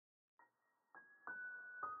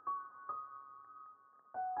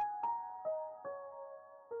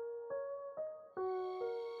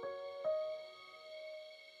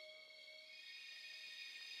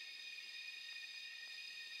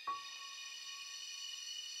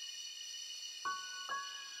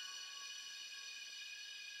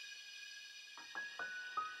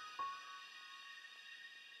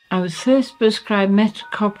I was first prescribed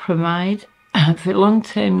metoclopramide for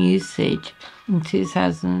long-term usage in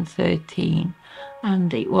 2013,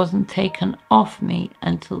 and it wasn't taken off me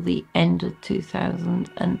until the end of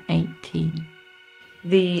 2018.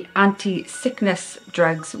 The anti-sickness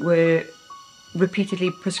drugs were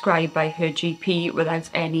repeatedly prescribed by her GP without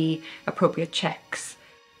any appropriate checks.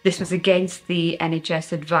 This was against the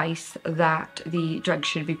NHS advice that the drugs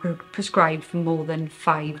should be prescribed for more than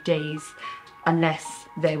 5 days unless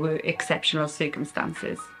there were exceptional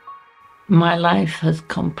circumstances. My life has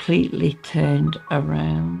completely turned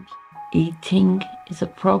around. Eating is a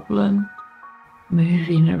problem.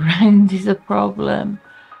 Moving around is a problem.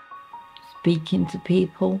 Speaking to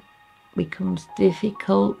people becomes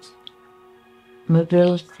difficult.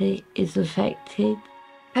 Mobility is affected.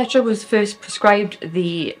 Petra was first prescribed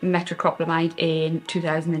the metoclopramide in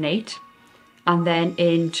 2008, and then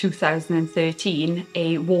in 2013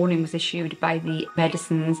 a warning was issued by the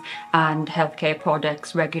Medicines and Healthcare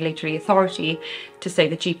Products Regulatory Authority to say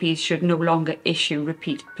that GPs should no longer issue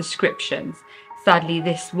repeat prescriptions. Sadly,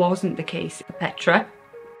 this wasn't the case for Petra.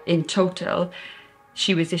 In total,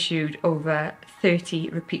 she was issued over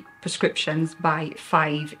 30 repeat prescriptions by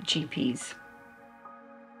 5 GPs.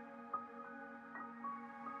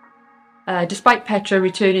 Despite Petra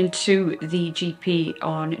returning to the GP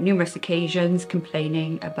on numerous occasions,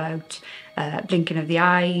 complaining about blinking of the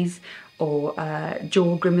eyes or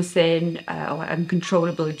jaw grimacing or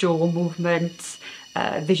uncontrollable jaw movements,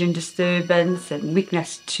 vision disturbance and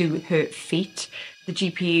weakness to her feet, the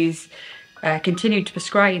GPs continued to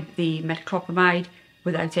prescribe the metoclopramide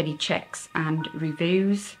without any checks and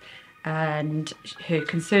reviews, and her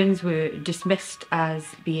concerns were dismissed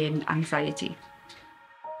as being anxiety.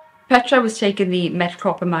 Petra was taking the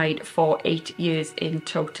metoclopramide for 8 years in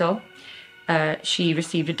total. She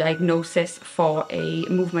received a diagnosis for a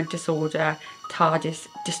movement disorder, tardive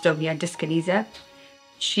dystonia dyskinesia.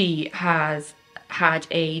 She has had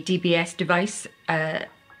a DBS device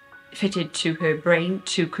fitted to her brain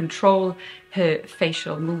to control her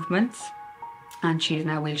facial movements, and she is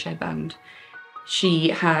now wheelchair bound.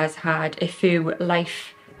 She has had a few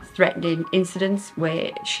life-threatening incidents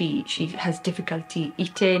where she has difficulty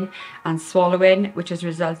eating and swallowing, which has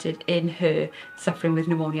resulted in her suffering with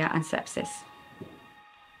pneumonia and sepsis.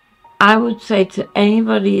 I would say to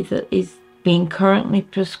anybody that is being currently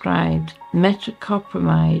prescribed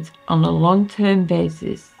metoclopramide on a long-term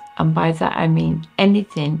basis, and by that I mean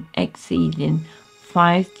anything exceeding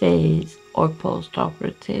 5 days or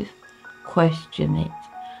post-operative, question it.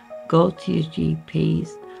 Go to your GPs,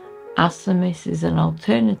 ask them if there's an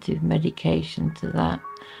alternative medication to that,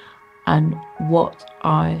 and what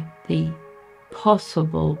are the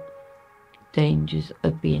possible dangers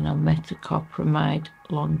of being on metoclopramide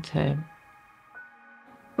long term.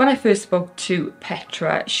 When I first spoke to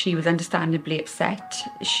Petra, she was understandably upset.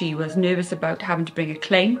 She was nervous about having to bring a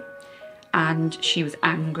claim, and she was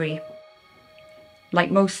angry. Like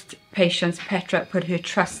most patients, Petra put her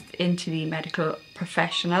trust into the medical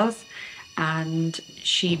professionals, and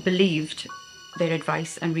she believed their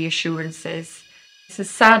advice and reassurances. This has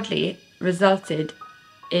sadly resulted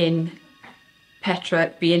in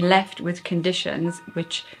Petra being left with conditions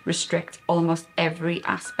which restrict almost every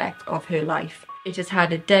aspect of her life. It has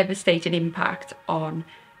had a devastating impact on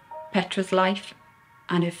Petra's life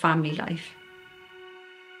and her family life.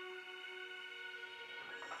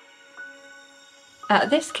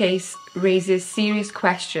 This case raises serious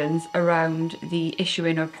questions around the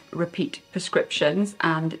issuing of repeat prescriptions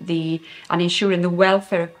and ensuring the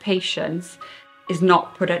welfare of patients is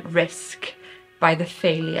not put at risk by the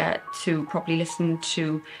failure to properly listen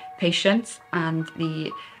to patients and the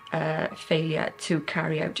failure to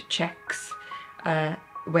carry out checks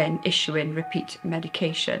when issuing repeat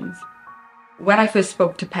medications. When I first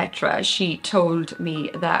spoke to Petra, she told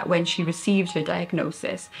me that when she received her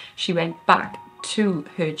diagnosis, she went back to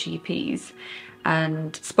her GPs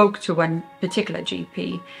and spoke to one particular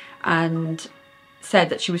GP and said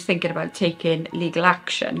that she was thinking about taking legal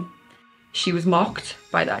action. She was mocked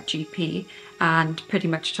by that GP and pretty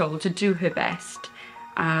much told to do her best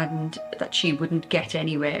and that she wouldn't get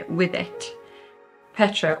anywhere with it.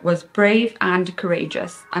 Petra was brave and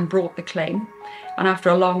courageous and brought the claim, and after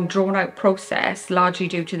a long drawn-out process, largely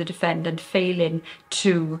due to the defendant failing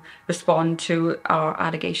to respond to our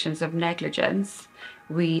allegations of negligence,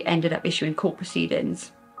 we ended up issuing court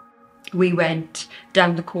proceedings. We went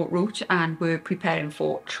down the court route and were preparing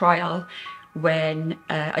for trial when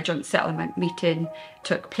a joint settlement meeting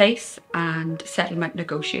took place and settlement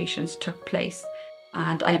negotiations took place.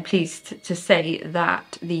 And I am pleased to say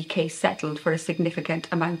that the case settled for a significant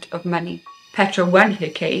amount of money. Petra won her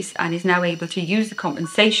case and is now able to use the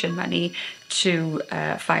compensation money to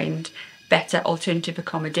find better alternative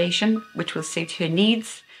accommodation, which will suit her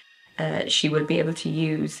needs. She will be able to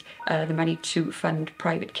use the money to fund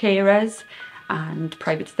private carers and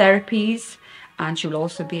private therapies, and she will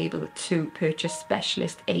also be able to purchase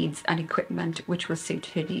specialist aids and equipment which will suit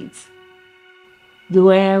her needs. The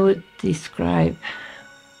way I would describe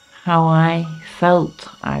how I felt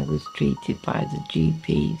I was treated by the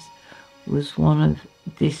GPs was one of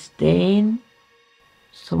disdain,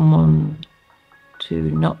 someone to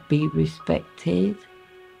not be respected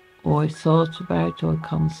or thought about or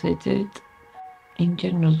considered. In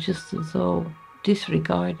general, just as though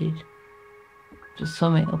disregarded. To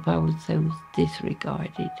sum it up, I would say was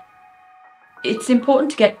disregarded. It's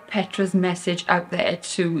important to get Petra's message out there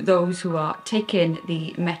to those who are taking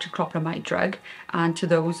the metoclopramide drug and to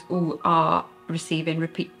those who are receiving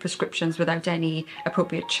repeat prescriptions without any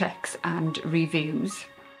appropriate checks and reviews.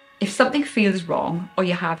 If something feels wrong or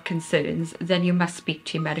you have concerns, then you must speak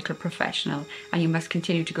to your medical professional and you must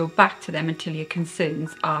continue to go back to them until your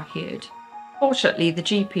concerns are heard. Fortunately, the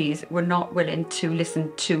GPs were not willing to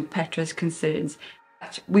listen to Petra's concerns,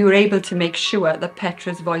 but we were able to make sure that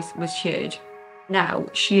Petra's voice was heard. Now,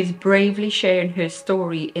 she is bravely sharing her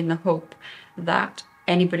story in the hope that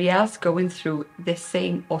anybody else going through this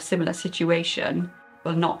same or similar situation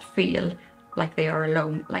will not feel like they are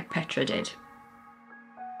alone like Petra did.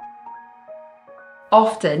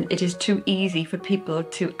 Often, it is too easy for people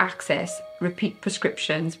to access repeat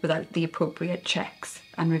prescriptions without the appropriate checks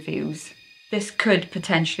and reviews. This could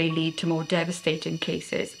potentially lead to more devastating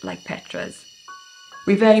cases like Petra's.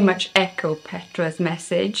 We very much echo Petra's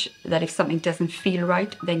message that if something doesn't feel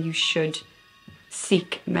right, then you should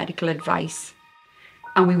seek medical advice.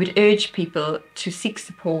 And we would urge people to seek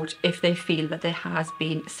support if they feel that there has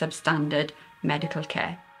been substandard medical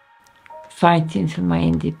care. Fighting for my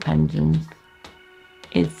independence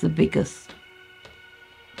is the biggest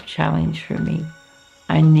challenge for me.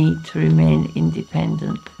 I need to remain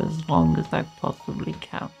independent for as long as I possibly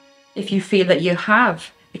can. If you feel that you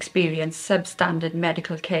have experienced substandard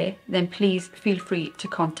medical care, then please feel free to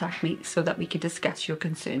contact me so that we can discuss your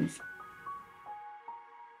concerns.